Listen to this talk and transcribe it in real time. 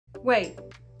Wait,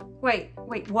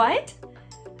 what?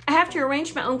 I have to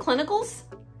arrange my own clinicals?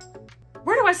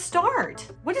 Where do I start?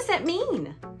 What does that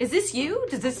mean? Is this you?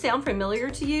 Does this sound familiar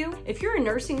to you? If you're a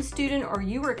nursing student or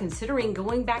you are considering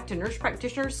going back to nurse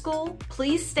practitioner school,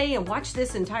 please stay and watch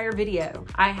this entire video.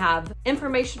 I have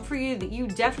information for you that you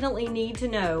definitely need to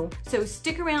know. So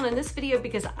stick around in this video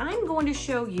because I'm going to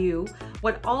show you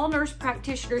what all nurse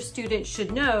practitioner students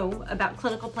should know about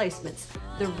clinical placements,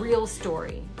 the real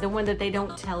story, the one that they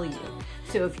don't tell you.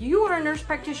 So if you are a nurse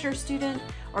practitioner student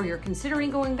or you're considering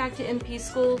going back to NP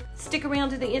school, stick around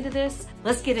to the end of this.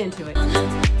 Let's get into it.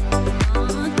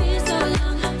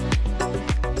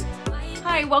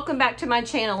 Hi, welcome back to my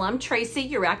channel. I'm Tracy,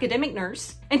 your academic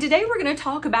nurse. And today we're going to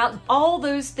talk about all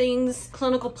those things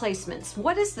clinical placements.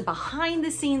 What is the behind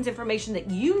the scenes information that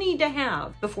you need to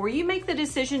have before you make the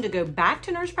decision to go back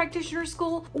to nurse practitioner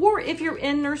school? Or if you're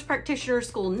in nurse practitioner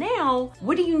school now,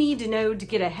 what do you need to know to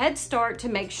get a head start to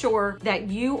make sure that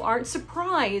you aren't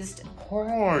surprised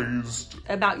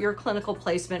about your clinical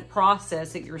placement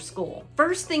process at your school?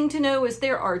 First thing to know is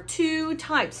there are two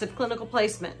types of clinical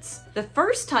placements. The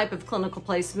first type of clinical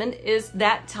placement is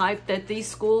that type that the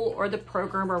school or the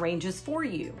program arranges for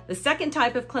you. The second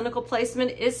type of clinical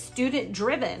placement is student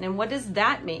driven. And what does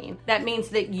that mean? That means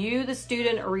that you, the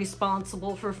student, are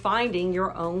responsible for finding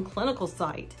your own clinical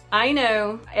site. I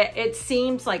know it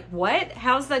seems like, what?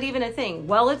 How's that even a thing?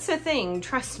 Well, it's a thing.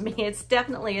 Trust me, it's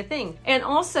definitely a thing. And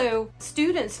also,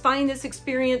 students find this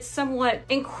experience somewhat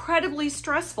incredibly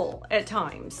stressful at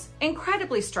times.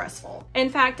 Incredibly stressful. In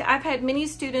fact, I've had many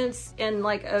students in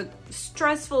like a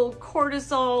stressful,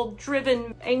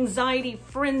 cortisol-driven anxiety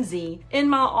frenzy in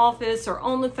my office or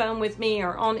on the phone with me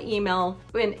or on email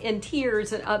in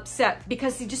tears and upset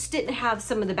because he just didn't have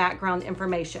some of the background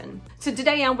information. So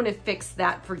today I want to fix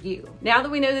that for you. Now that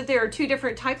we know that there are two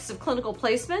different types of clinical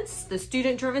placements, the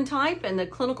student-driven type and the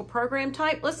clinical program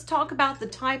type, let's talk about the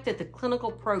type that the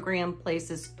clinical program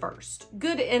places first.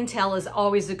 Good intel is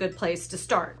always a good place to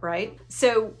start, right?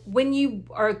 So when you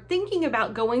are thinking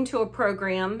about going to a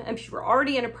program, if you're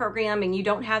already in a program and you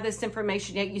don't have this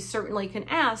information yet, you certainly can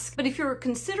ask. But if you're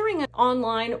considering an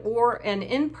online or an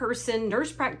in-person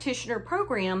nurse practitioner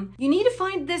program, you need to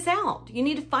find this out. You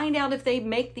need to find out if they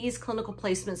make these clinical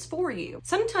placements for you.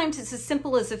 Sometimes it's as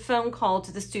simple as a phone call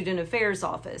to the student affairs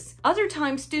office. Other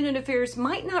times, student affairs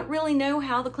might not really know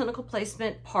how the clinical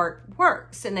placement part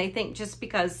works, and they think just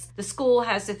because the school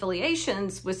has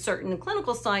affiliations with certain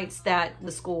clinical sites that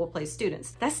the school will place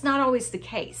students. That's not always the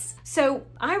case. So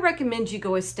I recommend you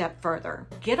go a step further.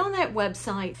 Get on that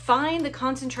website, find the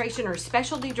concentration or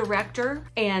specialty director,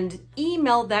 and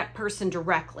email that person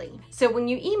directly. So when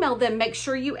you email them, make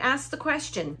sure you ask the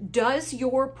question, does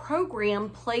your program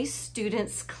place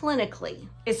students clinically?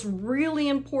 It's really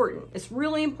important. It's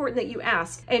really important that you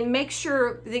ask, and make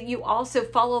sure that you also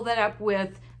follow that up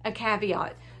with a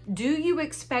caveat. Do you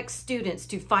expect students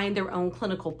to find their own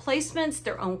clinical placements,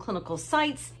 their own clinical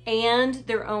sites, and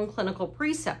their own clinical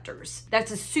preceptors? That's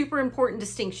a super important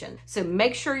distinction. So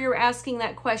make sure you're asking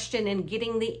that question and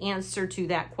getting the answer to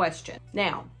that question.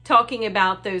 Now, talking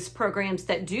about those programs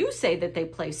that do say that they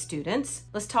place students,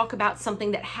 let's talk about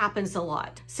something that happens a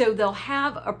lot. So they'll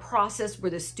have a process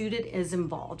where the student is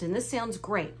involved, and this sounds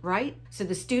great, right? So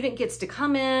the student gets to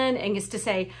come in and gets to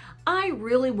say, I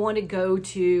really want to go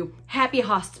to Happy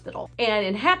Hospital. And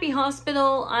in Happy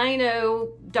Hospital, I know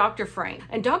Dr. Frank.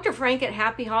 And Dr. Frank at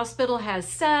Happy Hospital has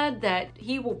said that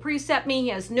he will precept me. He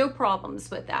has no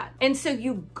problems with that. And so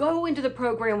you go into the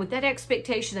program with that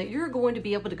expectation that you're going to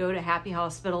be able to go to Happy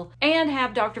Hospital and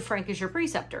have Dr. Frank as your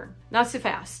preceptor. Not so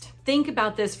fast. Think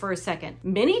about this for a second.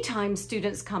 Many times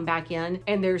students come back in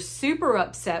and they're super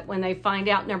upset when they find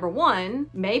out, number one,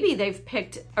 maybe they've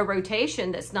picked a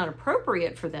rotation that's not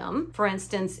appropriate for them. For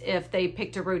instance, if they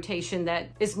picked a rotation that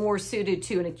is more suited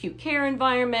to an acute care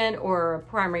environment or a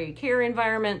primary care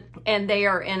environment, and they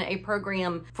are in a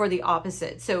program for the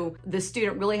opposite. So the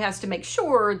student really has to make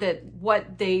sure that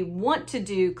what they want to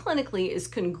do clinically is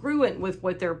congruent with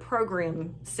what their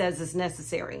program says is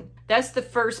necessary. That's the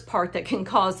first part that can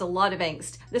cause a lot of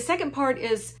angst. The second part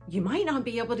is you might not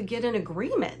be able to get an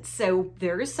agreement. So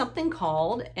there is something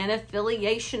called an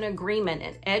affiliation agreement,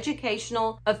 an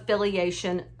educational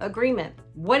affiliation agreement.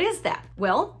 What is that?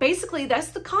 Well, basically that's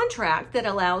the contract that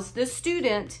allows the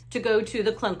student to go to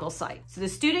the clinical site. So the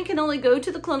student can only go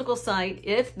to the clinical site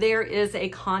if there is a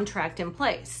contract in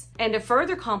place. And to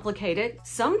further complicate it,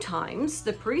 sometimes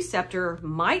the preceptor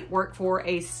might work for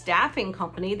a staffing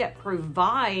company that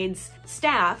provides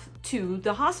staff to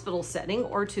the hospital setting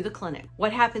or to the clinic.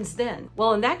 What happens then?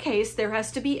 Well, in that case, there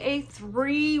has to be a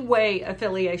three-way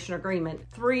affiliation agreement.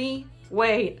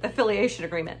 Three-way affiliation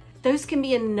agreement. those can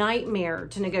be a nightmare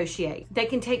to negotiate. They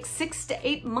can take 6 to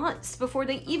 8 months before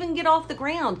they even get off the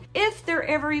ground, if they're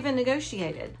ever even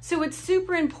negotiated. So it's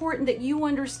super important that you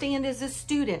understand as a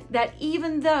student that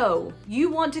even though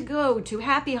you want to go to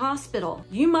Happy Hospital,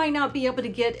 you might not be able to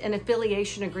get an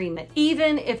affiliation agreement,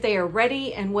 even if they are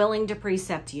ready and willing to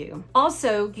precept you.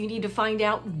 Also, you need to find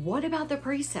out, what about the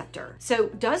preceptor? So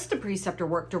does the preceptor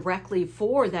work directly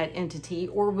for that entity,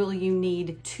 or will you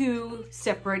need 2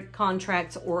 separate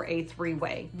contracts or a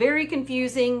 3-way? Very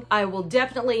confusing. I will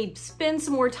definitely spend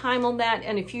some more time on that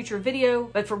in a future video,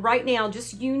 but for right now,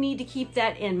 just you need to keep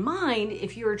that in mind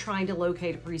if you're trying to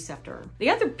locate a preceptor. The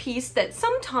other piece that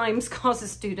sometimes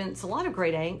causes students a lot of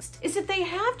great angst is if they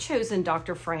have chosen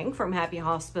Dr. Frank from Happy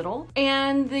Hospital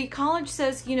and the college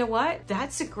says, you know what,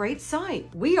 that's a great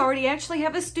site. We already actually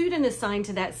have a student assigned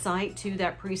to that site, to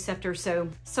that preceptor, so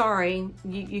sorry,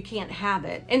 you can't have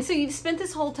it. And so you've spent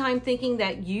this whole time thinking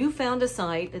that you found a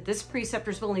site that this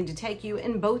preceptor is willing to take you,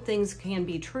 and both things can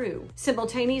be true.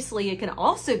 Simultaneously, it can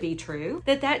also be true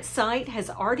that that site has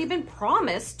already been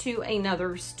promised to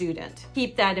another student.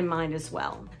 Keep that in mind as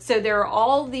well. So there are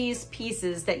all these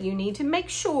pieces that you need to make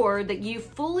sure that you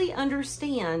fully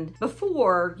understand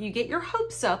before you get your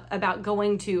hopes up about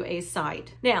going to a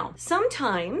site. Now,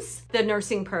 sometimes the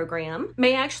nursing program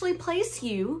may actually place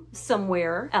you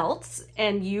somewhere else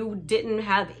and you didn't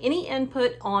have any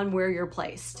input on where you're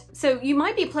placed. So you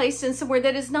might be placed in somewhere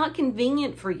that is not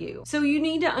convenient for you. So you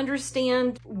need to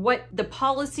understand what the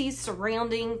policies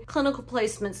surrounding clinical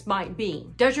placements might be.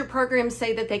 Does your program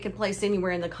say that they can place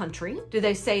anywhere in the country? Do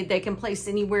they say they can place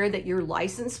anywhere that your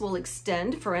license will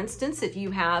extend? For instance, if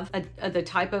you have the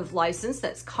type of license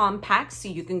that's compact, so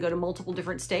you can go to multiple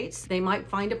different states, they might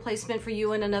find a placement for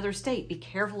you in another state. Be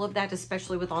careful of that,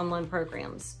 especially with online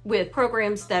programs. With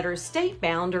programs that are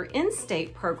state-bound or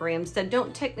in-state programs that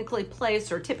don't technically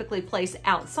place or typically place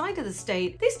outside of the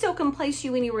state, they still can place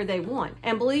you anywhere they want.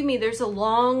 And believe me, there's a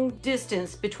long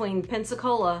distance between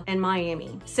Pensacola and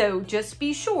Miami. So just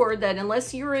be sure that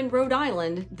unless you're in Rhode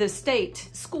Island, the state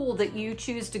school that you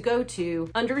choose to go to,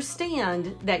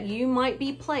 understand that you might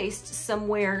be placed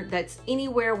somewhere that's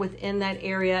anywhere within that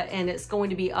area, and it's going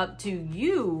to be up to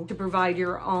you to provide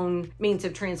your own means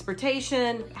of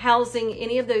transportation, housing,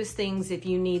 any of those things if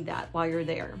you need that while you're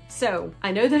there. So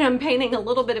I know that I'm painting a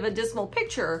little bit of a dismal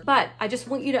picture, but I just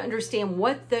want you to understand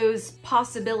what those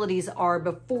possibilities are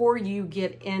before you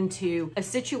get into a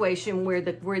situation where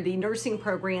the nursing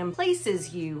program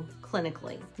places you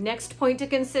clinically. Next point to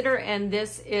consider, and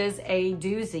this is a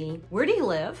doozy. Where do you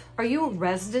live? Are you a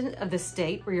resident of the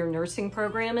state where your nursing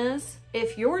program is?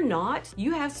 If you're not,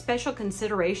 you have special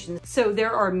considerations. So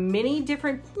there are many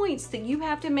different points that you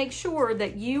have to make sure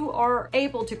that you are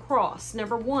able to cross.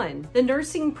 Number one, the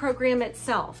nursing program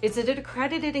itself. Is it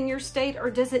accredited in your state, or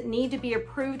does it need to be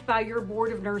approved by your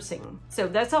board of nursing? So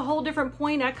that's a whole different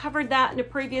point. I covered that in a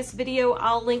previous video.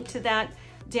 I'll link to that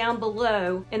down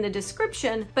below in the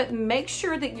description, but make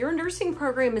sure that your nursing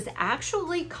program is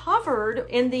actually covered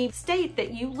in the state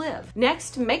that you live.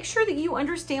 Next, make sure that you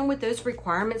understand what those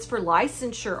requirements for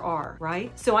licensure are,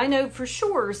 right? So I know for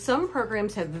sure some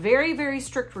programs have very, very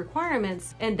strict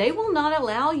requirements, and they will not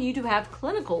allow you to have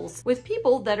clinicals with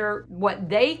people that are what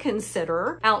they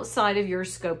consider outside of your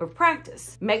scope of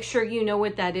practice. Make sure you know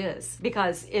what that is,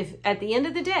 because if at the end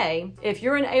of the day, if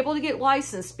you're unable to get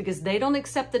licensed because they don't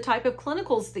accept the type of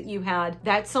clinicals that you had,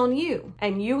 that's on you.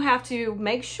 And you have to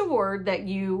make sure that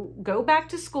you go back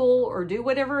to school or do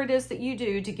whatever it is that you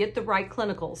do to get the right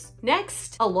clinicals.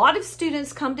 Next, a lot of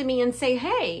students come to me and say,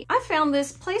 hey, I found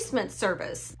this placement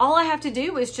service. All I have to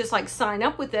do is just like sign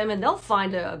up with them and they'll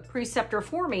find a preceptor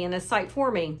for me and a site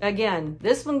for me. Again,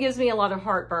 this one gives me a lot of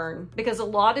heartburn because a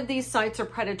lot of these sites are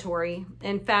predatory.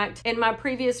 In fact, in my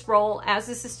previous role as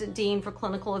Assistant Dean for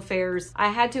Clinical Affairs, I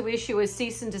had to issue a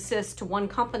cease and desist to one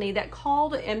company that called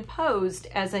and posed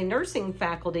as a nursing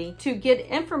faculty to get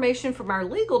information from our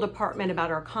legal department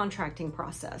about our contracting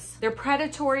process. They're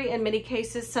predatory in many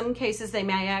cases. Some cases they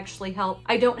may actually help.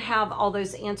 I don't have all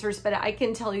those answers, but I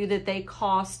can tell you that they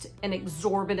cost an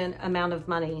exorbitant amount of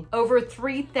money. Over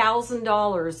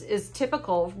 $3,000 is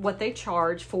typical what they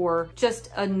charge for just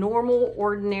a normal,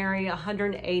 ordinary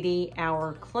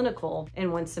 180-hour clinical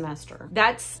in one semester.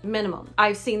 That's minimum.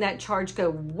 I've seen that charge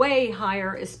go way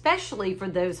higher, especially for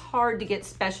those hard to get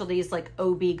specialties like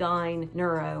OB-GYN,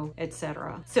 neuro,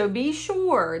 etc. So be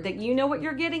sure that you know what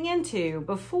you're getting into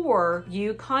before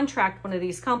you contract one of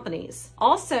these companies.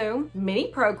 Also, many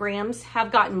programs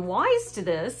have gotten wise to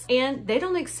this and they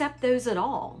don't accept those at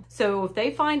all. So if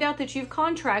they find out that you've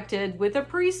contracted with a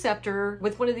preceptor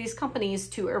with one of these companies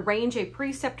to arrange a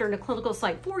preceptor and a clinical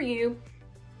site for you,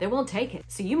 they won't take it.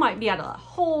 So you might be out a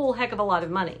whole heck of a lot of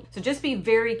money. So just be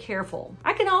very careful.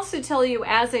 I can also tell you,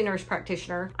 as a nurse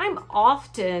practitioner, I'm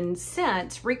often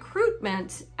sent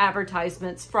recruitment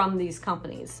advertisements from these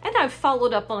companies. And I've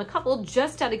followed up on a couple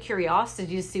just out of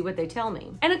curiosity to see what they tell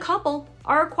me. And a couple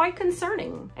are quite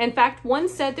concerning. In fact, one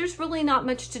said there's really not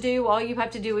much to do. All you have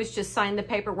to do is just sign the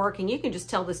paperwork and you can just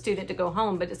tell the student to go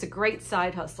home, but it's a great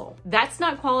side hustle. That's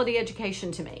not quality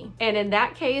education to me. And in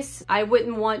that case, I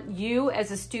wouldn't want you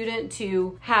as a student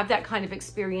to have that kind of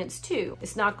experience too.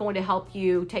 It's not going to help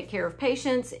you take care of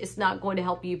patients. It's not going to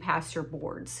help you pass your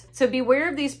boards. So beware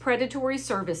of these predatory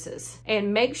services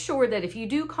and make sure that if you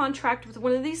do contract with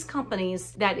one of these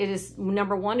companies, that it is,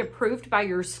 number one, approved by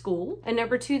your school, and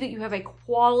number two, that you have a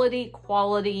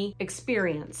quality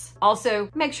experience. Also,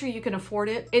 make sure you can afford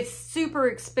it. It's super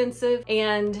expensive,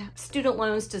 and student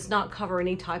loans does not cover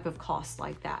any type of cost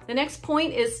like that. The next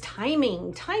point is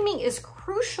timing. Timing is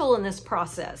crucial in this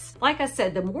process. Like I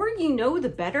said, the more you know, the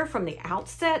better from the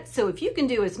outset. So if you can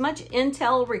do as much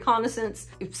intel reconnaissance,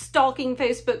 stalking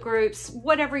Facebook groups,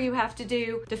 whatever you have to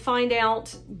do to find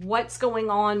out what's going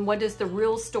on, what is the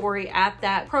real story at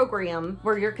that program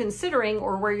where you're considering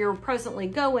or where you're presently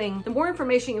going, the more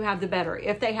information you have, the better.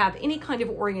 If they have any kind of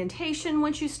orientation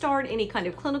once you start, any kind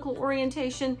of clinical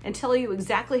orientation, and tell you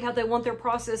exactly how they want their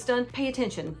process done, pay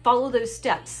attention. Follow those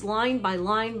steps line by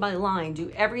line by line.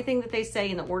 Do everything that they say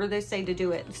in the order they say to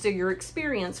do it, so your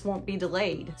experience won't be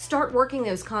delayed. Start working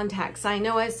those contacts. I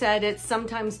know I said it's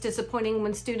sometimes disappointing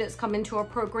when students come into a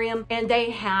program and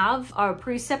they have a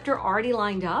preceptor already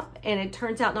lined up and it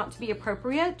turns out not to be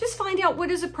appropriate. Just find out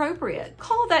what is appropriate.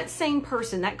 Call that same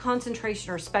person, that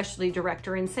concentration or specialty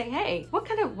director, and say, hey, what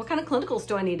kind of clinicals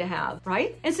do I need to have,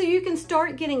 right? And so you can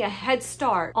start getting a head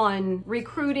start on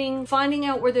recruiting, finding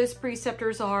out where those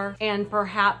preceptors are, and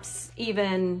perhaps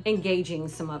even engaging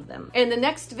some of them. In the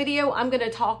next video, I'm going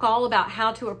to talk all about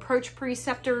how to approach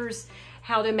preceptors,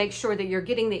 how to make sure that you're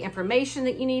getting the information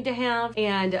that you need to have,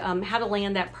 and how to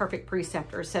land that perfect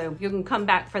preceptor. So you can come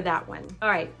back for that one. All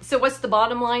right, so what's the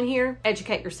bottom line here?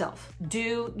 Educate yourself.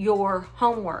 Do your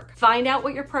homework. Find out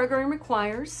what your program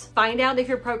requires. Find out if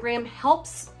your program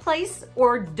helps place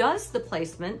or does the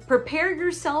placement. Prepare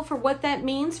yourself for what that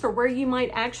means for where you might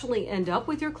actually end up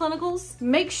with your clinicals.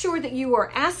 Make sure that you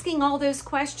are asking all those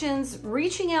questions,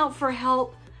 reaching out for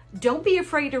help. Don't be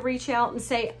afraid to reach out and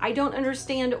say, I don't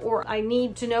understand, or I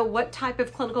need to know what type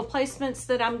of clinical placements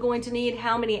that I'm going to need,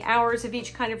 how many hours of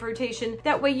each kind of rotation.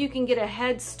 That way you can get a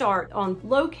head start on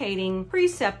locating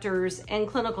preceptors and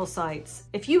clinical sites.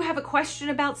 If you have a question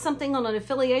about something on an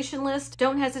affiliation list,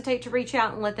 don't hesitate to reach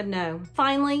out and let them know.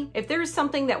 Finally, if there's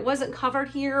something that wasn't covered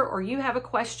here, or you have a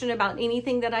question about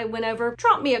anything that I went over,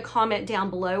 drop me a comment down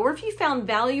below. Or if you found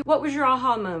value, what was your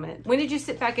aha moment? When did you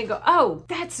sit back and go, oh,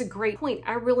 that's a great point.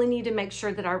 I really need to make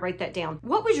sure that I write that down.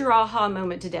 What was your aha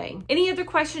moment today? Any other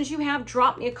questions you have,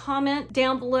 drop me a comment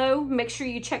down below. Make sure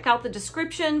you check out the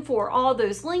description for all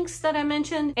those links that I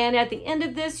mentioned. And at the end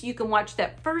of this, you can watch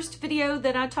that first video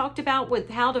that I talked about with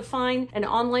how to find an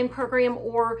online program,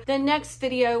 or the next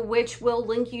video, which will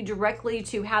link you directly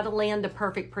to how to land the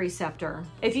perfect preceptor.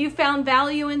 If you found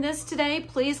value in this today,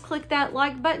 please click that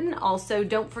like button. Also,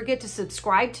 don't forget to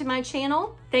subscribe to my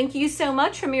channel. Thank you so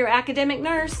much from your academic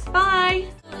nurse. Bye.